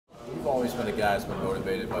always been a guy that's been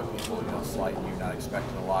motivated by people, slighting you, not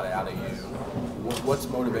expecting a lot out of you. What's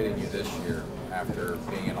motivating you this year after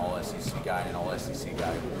being an All-SEC guy and an All-SEC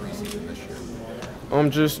guy in preseason this year?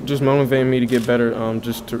 Just motivating me to get better,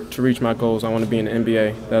 just to reach my goals. I want to be in the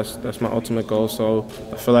NBA. That's my ultimate goal. So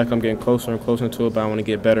I feel like I'm getting closer and closer to it, but I want to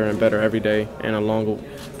get better and better every day. And along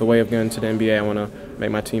the way of getting to the NBA, I want to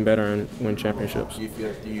make my team better and win championships.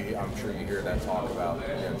 I'm sure you hear that talk about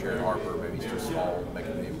Jared Harper, maybe he's too small,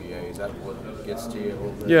 making the NBA. Is that what gets to you a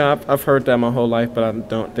little bit? Yeah, I've heard that my whole life, but I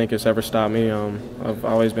don't think it's ever stopped me. I've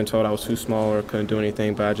always been told I was too small or couldn't do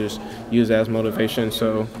anything, but I just use it as motivation.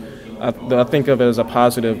 So I think of it as a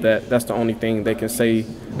positive that's the only thing they can say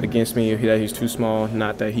against me, that he's too small,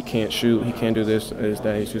 not that he can't shoot, he can't do this, is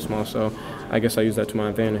that he's too small. So I guess I use that to my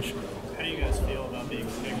advantage. How do you guys feel about being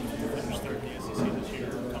picked to finish third in the SEC this year,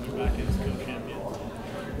 coming back as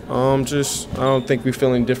co-champions? I don't think we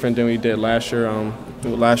feel any different than we did last year.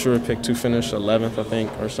 Last year we picked to finish 11th, I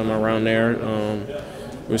think, or somewhere around there.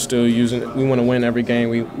 We're still we want to win every game.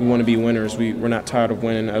 We want to be winners. We're not tired of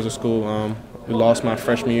winning as a school. We lost my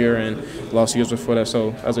freshman year and lost years before that.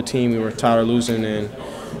 So as a team, we were tired of losing, and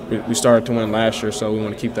we started to win last year. So we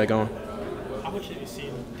want to keep that going. How much have you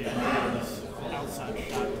seen Dan's outside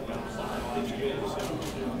shot last year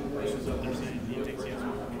versus what they're saying? He thinks he has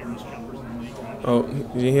one of the purest jumpers in the league, right? Oh,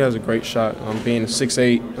 he has a great shot. Being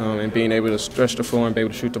 6'8", and being able to stretch the floor and be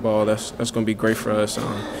able to shoot the ball, that's going to be great for us.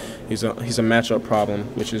 He's a matchup problem,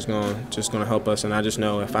 which is going to help us. And I just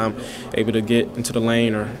know if I'm able to get into the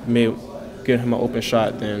lane or get him an open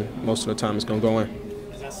shot, then most of the time it's going to go in.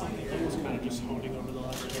 Is that something that was kind of just honing over the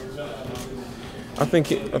last year? I think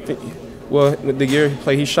the year he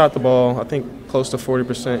played, he shot the ball, I think, close to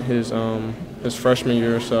 40% his freshman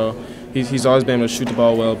year. So he's always been able to shoot the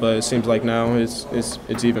ball well, but it seems like now it's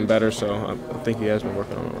even better. So I think he has been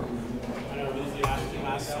working on it. I know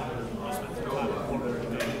last summer you spent some time in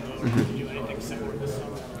Auburn. Did you do anything similar this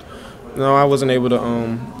summer? No, I wasn't able to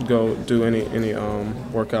go do any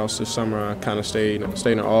workouts this summer. I kind of stayed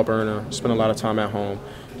in Auburn. Spent a lot of time at home,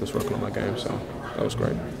 just working on my game. So that was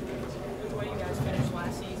great. The way you guys finished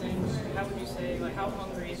last season, how would you say, how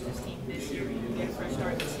hungry is this team this year to get a fresh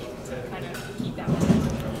start this season to kind of keep that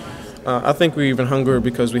momentum from last? I think we're even hungrier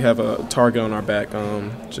because we have a target on our back.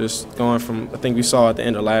 Just going from, I think we saw at the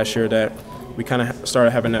end of last year that we kind of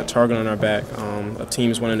started having that target on our back. A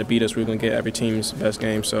team's wanting to beat us, we're going to get every team's best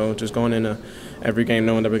game. So just going into every game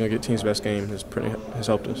knowing that we're going to get team's best game has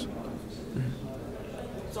helped us.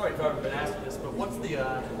 Sorry if I've been asking this, but what's the,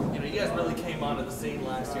 you guys really came onto the scene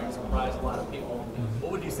last year and surprised a lot of people.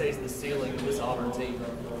 What would you say is the ceiling of this Auburn team?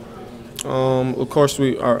 Of course,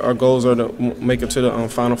 our goals are to make it to the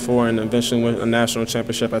Final Four and eventually win a national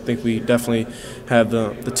championship. I think we definitely have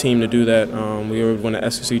the team to do that. We won the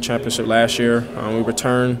SEC championship last year. We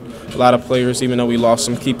returned a lot of players, even though we lost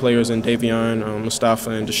some key players in Davion,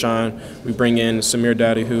 Mustafa, and Deshaun. We bring in Samir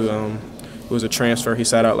Daddy, who was a transfer. He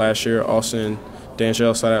sat out last year. Austin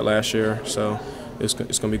D'Angelo sat out last year. So it's going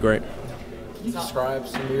to be great. Can you describe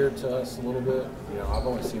Sinor to us a little bit? I've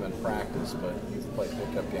only seen him in practice, but you've played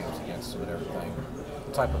pickup games against him and everything.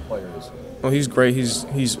 What type of player is he? Oh, he's great.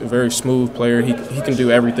 He's a very smooth player. He can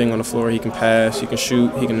do everything on the floor. He can pass, he can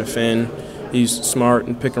shoot, he can defend. He's smart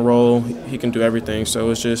and pick and roll. He can do everything.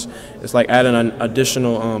 So it's like adding an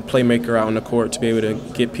additional playmaker out on the court to be able to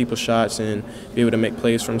get people shots and be able to make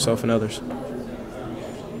plays for himself and others.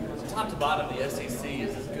 Top to bottom, the SEC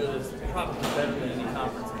is as good as, probably better than any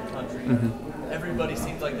conference in the country. Mm-hmm. Everybody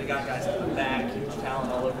seems like they got guys in the back, huge talent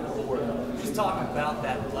all over the board. Just talk about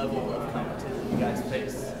that level of competition you guys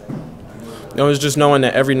face. It's just knowing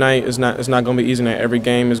that every night is not going to be easy. Every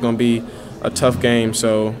game is going to be a tough game.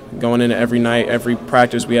 So going into every night, every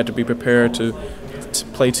practice, we have to be prepared to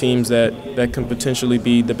play teams that can potentially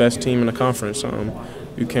be the best team in the conference.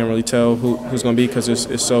 You can't really tell who's going to be because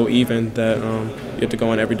it's so even that you have to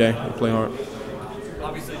go in every day and play hard.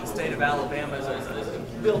 Obviously, the state of Alabama is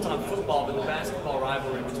built on football, but the basketball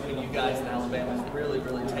rivalry between you guys and Alabama is really,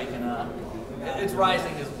 really taken up. It's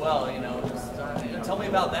rising as well, tell me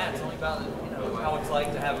about that. Tell me about how it's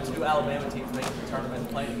like to have two Alabama teams making the tournament and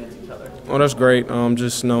playing against each other. Well, that's great.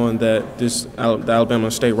 Just knowing that the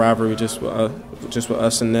Alabama state rivalry just with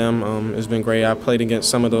us and them has been great. I played against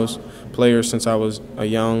some of those players since I was a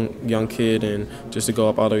young kid, and just to go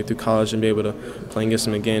up all the way through college and be able to play against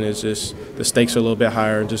them again is just the stakes are a little bit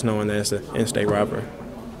higher. Just knowing that it's an in-state rivalry.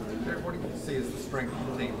 What do you see as the strength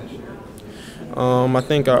of the team this year? I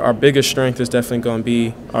think our biggest strength is definitely going to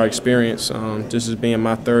be our experience. This is being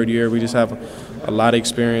my third year. We just have a lot of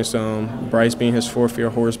experience. Bryce being his fourth year,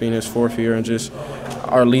 Horace being his fourth year, and just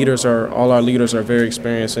our leaders are very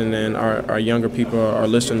experienced, and then our younger people are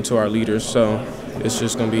listening to our leaders. So it's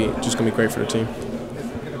just gonna be great for the team. Is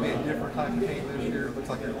it going to be a different type of team this year? It looks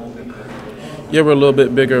like you're a little bit bigger. Yeah, we're a little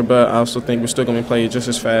bit bigger, but I also think we're still going to play just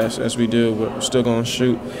as fast as we do. We're still going to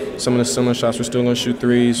shoot some of the similar shots. We're still going to shoot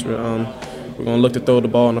threes. We're going to look to throw the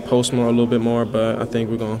ball in the post more, a little bit more, but I think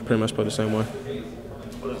we're going to pretty much play the same way.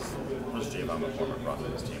 What does Javon McCormick brought to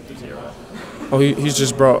this team this year? Oh, he's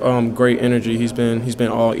just brought great energy. He's been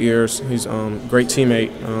all ears. He's a great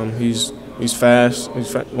teammate. He's fast.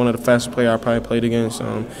 He's one of the fastest players I probably played against.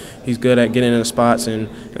 He's good at getting in the spots and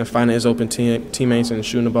finding his open teammates and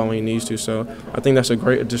shooting the ball when he needs to. So I think that's a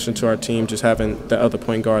great addition to our team, just having the other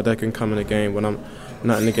point guard that can come in the game when I'm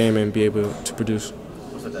not in the game and be able to produce.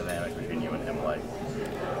 What's the dynamic between you and him like?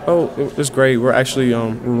 Oh, it's great. We're actually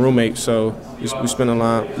we're roommates, so we spend a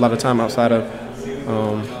lot of time outside of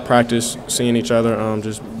practice, seeing each other,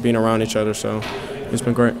 just being around each other. So it's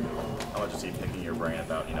been great. How much is he picking your brain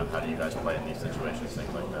about, how do you guys play in these situations,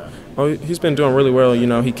 things like that? Oh, he's been doing really well.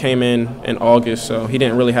 He came in August, so he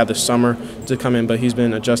didn't really have the summer to come in, but he's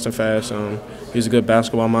been adjusting fast. He's a good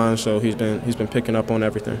basketball mind, so he's been picking up on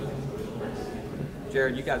everything.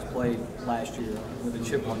 Jared, you guys played last year with a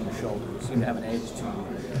chip on your shoulder. You seem to have an edge to you.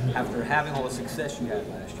 After having all the success you had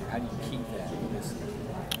last year, how do you keep that this year?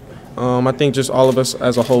 I think just all of us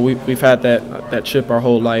as a whole, we've had that chip our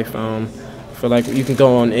whole life. I feel like you can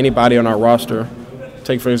go on anybody on our roster.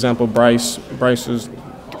 Take, for example, Bryce. Bryce was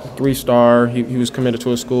 3-star. He was committed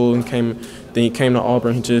to a school and then he came to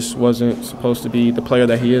Auburn. He just wasn't supposed to be the player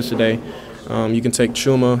that he is today. You can take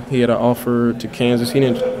Chuma. He had an offer to Kansas. He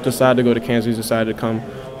didn't decide to go to Kansas. He decided to come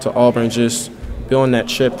to Auburn, just building that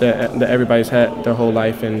chip that everybody's had their whole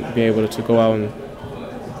life and be able to go out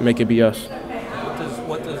and make it be us.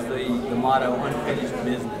 What does the motto "unfinished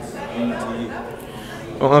business" mean to you?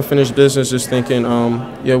 Well, unfinished business, just thinking,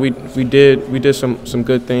 yeah, we did some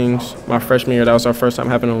good things. My freshman year, that was our first time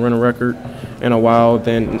having a winning record in a while.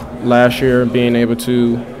 Then last year, being able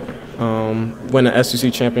to win the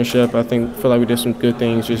SEC championship, I feel like we did some good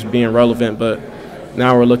things, just being relevant. But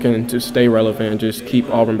now we're looking to stay relevant and just keep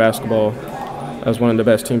Auburn basketball as one of the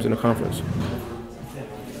best teams in the conference.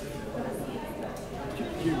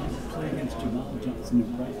 You play against Jamal Johnson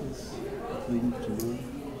in practice? Play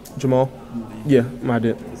against Jamal? Yeah, I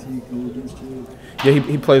did. Does he go against you? Yeah,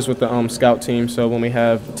 he plays with the scout team. So when we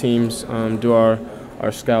have teams do our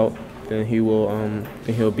scout, then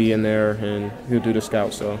he'll be in there and he'll do the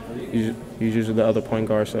scout. So he's usually the other point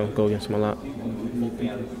guard, so go against him a lot.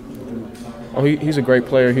 Oh, he's a great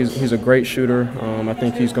player. He's a great shooter. I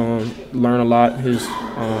think he's going to learn a lot his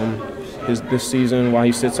this season. While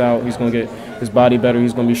he sits out, he's going to get his body better.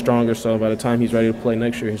 He's going to be stronger. So by the time he's ready to play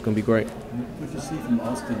next year, he's going to be great. What you see from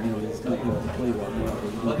Austin, he's not able to play right now.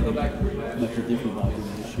 What's different about him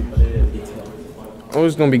this year? Oh,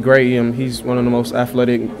 it's going to be great. He's one of the most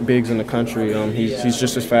athletic bigs in the country. He's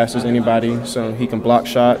just as fast as anybody, so he can block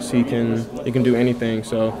shots. He can do anything.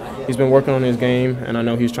 So he's been working on his game, and I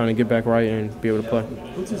know he's trying to get back right and be able to play.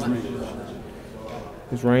 What's his range?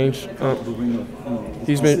 His range?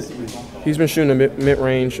 He's been shooting the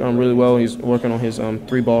mid-range really well. He's working on his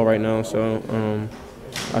 3-ball right now, so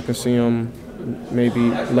I can see him maybe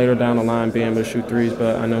later down the line being able to shoot threes,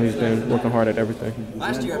 but I know he's been working hard at everything.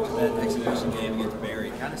 Last year after that exhibition game against Barry,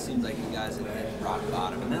 it kind of seemed like you guys had hit rock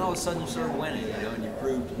bottom, and then all of a sudden you started winning, and you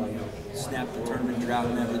proved, snapped the tournament drought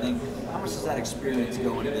and everything. How much does that experience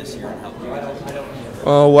go into this year and help you guys?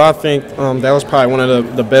 Well, I think that was probably one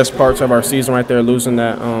of the best parts of our season right there, losing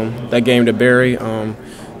that game to Barry.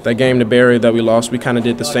 That game to Barry that we lost, we kind of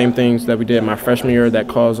did the same things that we did my freshman year that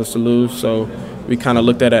caused us to lose. So we kind of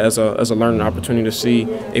looked at it as a learning opportunity to see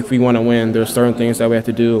if we want to win. There's certain things that we have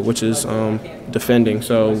to do, which is defending.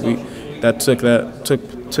 So we took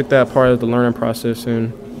that part of the learning process,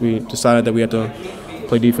 and we decided that we had to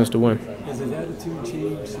play defense to win. Has his attitude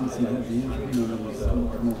changed since he had the injury?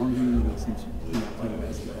 More hungry since playing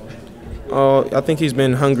basketball? I think he's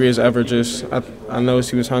been hungry as ever. I noticed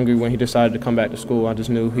he was hungry when he decided to come back to school. I just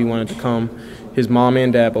knew he wanted to come. His mom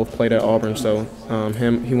and dad both played at Auburn, so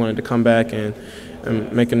he wanted to come back and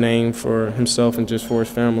make a name for himself and just for his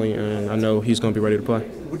family, and I know he's going to be ready to play.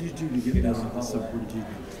 What did you do to get better? What did you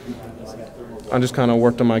do? I just kind of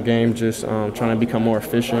worked on my game, just trying to become more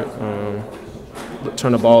efficient,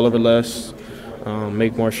 turn the ball over less,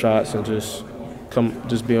 make more shots, and just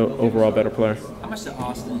be an overall better player. How much did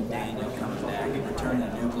Austin and Daniel coming back and returning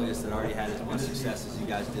the nucleus that already had as much success as you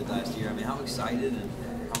guys did last year? I mean, how excited and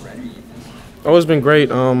how ready are you? Oh, it's been great.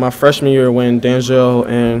 My freshman year when D'Angelo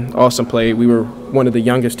and Austin played, we were one of the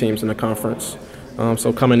youngest teams in the conference.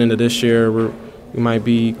 So coming into this year, we might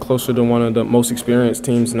be closer to one of the most experienced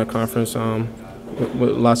teams in the conference,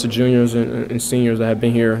 with lots of juniors and seniors that have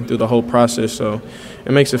been here through the whole process. So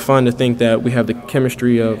it makes it fun to think that we have the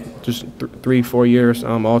chemistry of just 3-4 years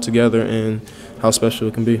all together, and how special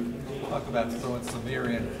it can be. Talk about throwing Sinor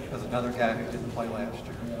in as another guy who didn't play last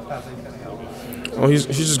year. How's he going to help? Oh, he's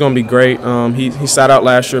just going to be great. He sat out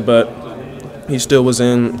last year, but he still was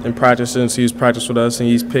in practice since he's practiced with us, and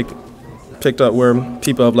he's picked up where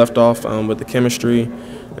people have left off with the chemistry.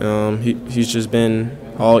 He's just been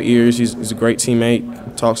all ears. He's a great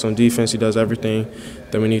teammate. Talks on defense. He does everything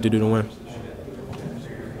that we need to do to win.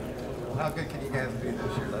 How good can you guys be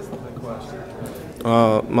this year? That's the big question.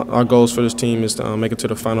 Our goals for this team is to make it to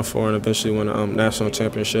the Final Four and eventually win a national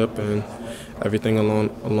championship, and everything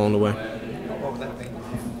along the way. What would that mean?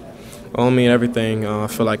 I mean everything. I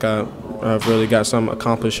feel like I've really got something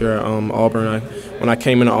accomplished here at Auburn. When I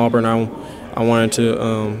came into Auburn, I wanted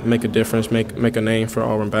to make a difference, make a name for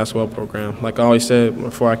Auburn basketball program. Like I always said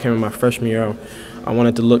before I came in my freshman year, I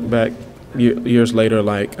wanted to look back years later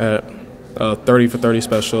like at a 30 for 30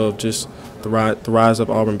 special of just the rise of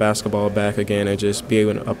Auburn basketball back again, and just be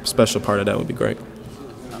able a special part of that would be great.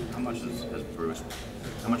 How much has Bruce?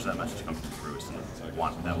 How much of that message comes from Bruce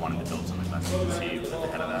and wanting to build something special? Was he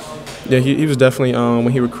ahead of that? Yeah, he was definitely.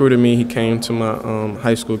 When he recruited me, he came to my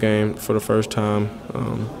high school game for the first time.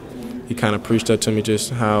 He kind of preached that to me,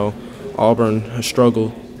 just how Auburn has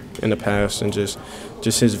struggled in the past, and just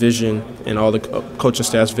his vision and all the coaching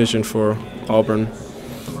staff's vision for Auburn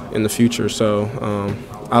in the future. So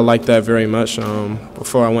I like that very much.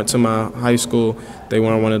 Before I went to my high school, they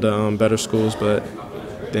weren't one of the better schools, but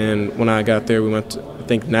then when I got there, we went to, I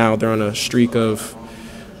think now they're on a streak of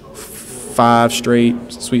 5 straight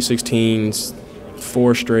Sweet 16s,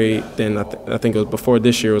 4 straight. Then I think it was before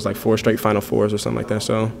this year, it was like 4 straight Final Fours or something like that.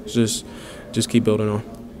 So just keep building on.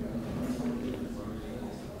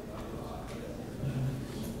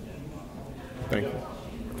 Thank you.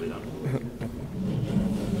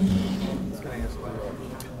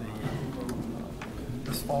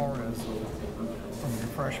 As far as from your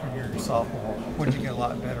freshman year to sophomore, what did you get a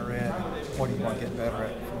lot better at? What do you want to get better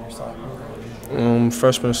at from your sophomore?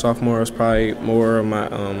 Freshman and sophomore is probably more of my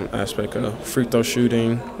aspect of free throw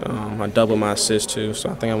shooting. I doubled my assists too, so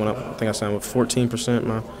I think I went up. I think I signed with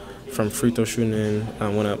 14% from free throw shooting, and I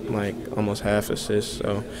went up like almost half assists.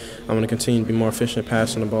 So I'm going to continue to be more efficient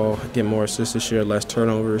passing the ball, get more assists this year, less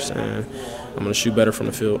turnovers, and I'm going to shoot better from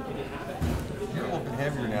the field. You're a little bit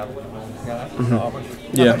heavier now than you got. Auburn.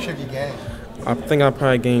 Yeah. How much have you gained? I think I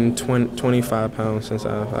probably gained 25 pounds since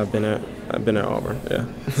I've been at Auburn. Yeah.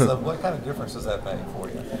 So what kind of difference does that make for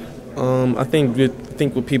you? I think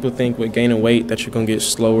what people think with gaining weight that you're gonna get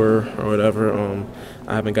slower or whatever.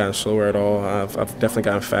 I haven't gotten slower at all. I've definitely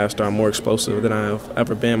gotten faster. I'm more explosive than I've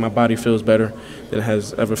ever been. My body feels better than it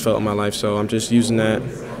has ever felt in my life. So I'm just using that,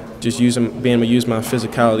 being able to use my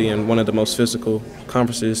physicality in one of the most physical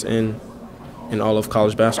conferences in all of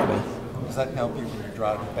college basketball. Does that help you when you're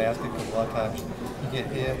driving the basket? Because a lot of times you get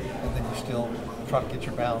hit and then you still try to get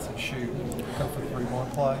your balance and shoot. Go for the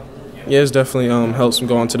 3-1 play. Yeah, it's definitely helps me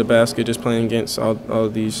go onto the basket, just playing against all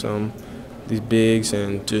of these bigs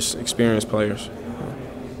and just experienced players.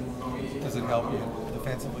 Does it help you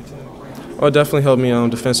defensively too? Oh, it definitely helped me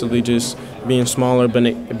defensively, just being smaller,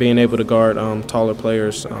 but being able to guard taller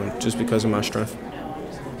players just because of my strength.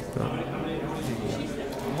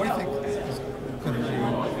 What do you think is going to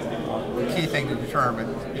be the key thing to determine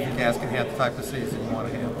if you guys can have the type of season you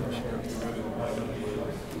want to have this year?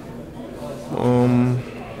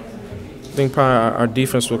 I think probably our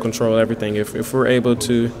defense will control everything. If we're able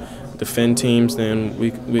to defend teams, then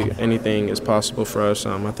anything is possible for us.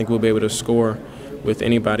 I think we'll be able to score with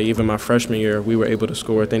anybody. Even my freshman year, we were able to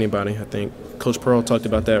score with anybody. I think Coach Pearl talked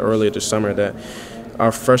about that earlier this summer, that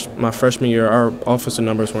my freshman year, our offensive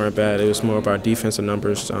numbers weren't bad. It was more of our defensive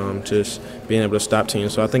numbers, just being able to stop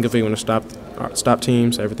teams. So I think if we want to stop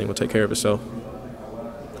teams, everything will take care of itself.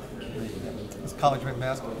 College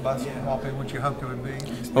basketball been what you hoped it would be?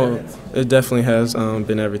 Experience? Oh, it definitely has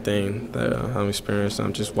been everything that I've experienced.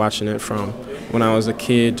 I'm just watching it from when I was a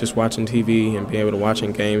kid, just watching TV and being able to watch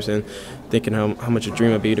in games and thinking how much a dream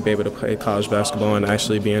it would be to be able to play college basketball and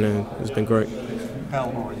actually being in it. It's been great. How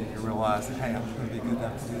old were you to realize that, hey, I'm going to be good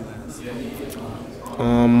enough to do this?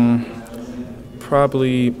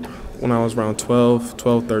 Probably when I was around 12,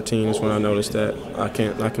 13 is when I noticed that I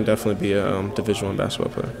can definitely be a Division I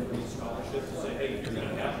basketball player.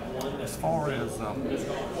 As far as your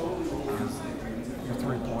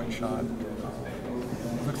 3-point shot,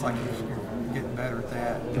 it looks like you're getting better at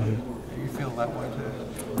that. Do you feel that way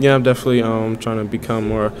too? Yeah, I'm definitely trying to become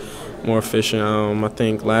more efficient. I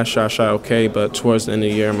think last year I shot okay, but towards the end of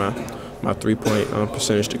the year, my three-point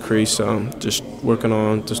percentage decreased. So just working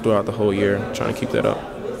on just throughout the whole year, trying to keep that up.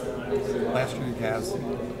 Last year, you guys, the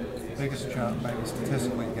biggest jump, maybe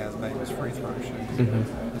statistically, you guys made was free throw shooting.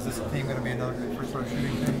 Is this team going to be another good free throw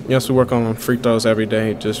shooting team? Yes, we work on free throws every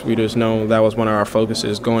day. We just know that was one of our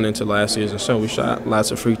focuses going into last season. So we shot lots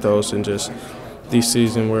of free throws, and just this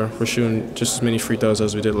season we're shooting just as many free throws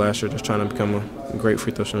as we did last year, just trying to become a great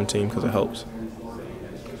free throw shooting team because it helps.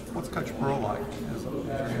 What's Coach Pearl like as your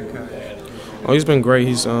new coach? Oh, he's been great.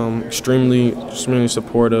 He's extremely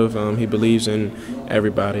supportive. He believes in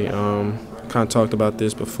everybody. Kind of talked about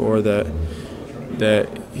this before that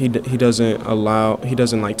he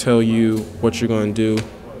doesn't like tell you what you're going to do.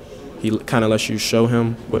 He kind of lets you show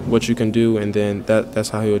him what you can do, and then that's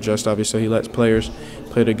how he'll adjust. Obviously, he lets players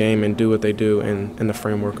play the game and do what they do in the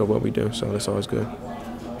framework of what we do. So that's always good.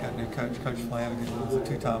 Got new coach, Coach Flanagan, was a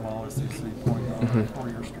two-time All-SEC point guard,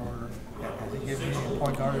 4-year starter. Has he given you any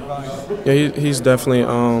point guard advice? Yeah, he's definitely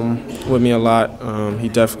with me a lot. He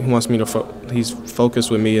wants me to. He's focused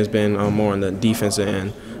with me has been more on the defensive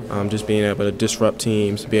end. Just being able to disrupt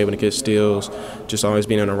teams, be able to get steals, just always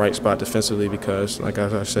being in the right spot defensively because, like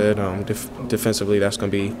as I said, defensively that's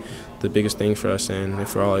going to be the biggest thing for us, and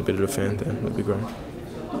if we're all able to defend, then it'll be great.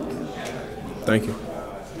 Thank you.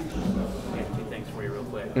 Two things for you real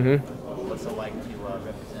quick. What's it like to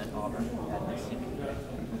represent Auburn at this team?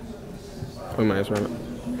 We might as well.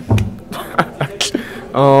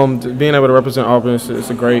 Being able to represent Auburn is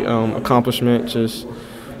a great accomplishment. Just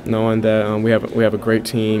knowing that we have a great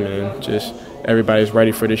team and just everybody's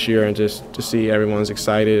ready for this year, and just to see everyone's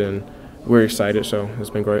excited and we're excited. So it's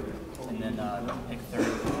been great. And then pick third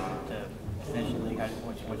to finish the league.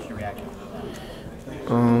 What's your reaction to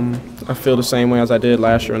that? I feel the same way as I did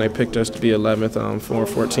last year when they picked us to be 11th.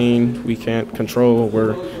 4-14, we can't control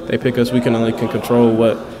where they pick us. We can only control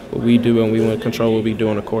what we do, and we want to control what we do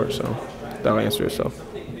on the court. So that'll answer itself.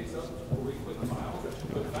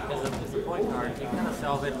 As a point guard, you kind of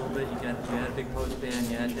salve it a little bit. You had a big post ban,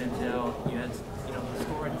 you had Denzel, you had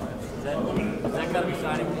scoring. Is that kind of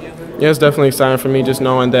exciting for you? Yeah, it's definitely exciting for me just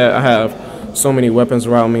knowing that I have so many weapons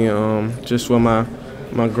around me. Just with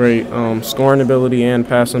my great scoring ability and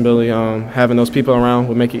passing ability, having those people around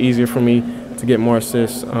would make it easier for me to get more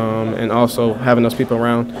assists, and also having those people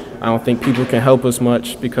around, I don't think people can help us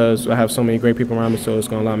much because I have so many great people around me, so it's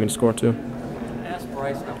going to allow me to score too. Ask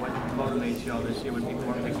Bryce about what motivates you all this year when people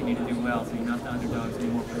are thinking you need to do well, so you're not the underdogs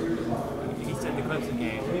anymore. He said the Clemson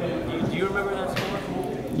game. Do you remember that score?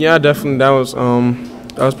 Yeah, definitely. That was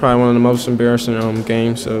probably one of the most embarrassing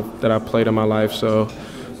games that I played in my life. So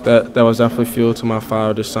that was definitely fuel to my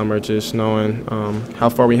fire this summer, just knowing how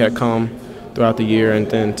far we had come throughout the year,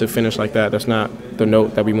 and then to finish like that, that's not the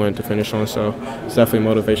note that we wanted to finish on. So it's definitely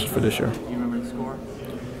motivation for this year. Do you remember the score?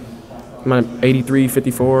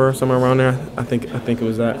 83-54, somewhere around there. I think it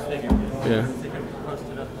was that. Yeah.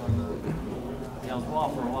 Posted up on the wall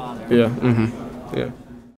for a while there. Yeah. Yeah.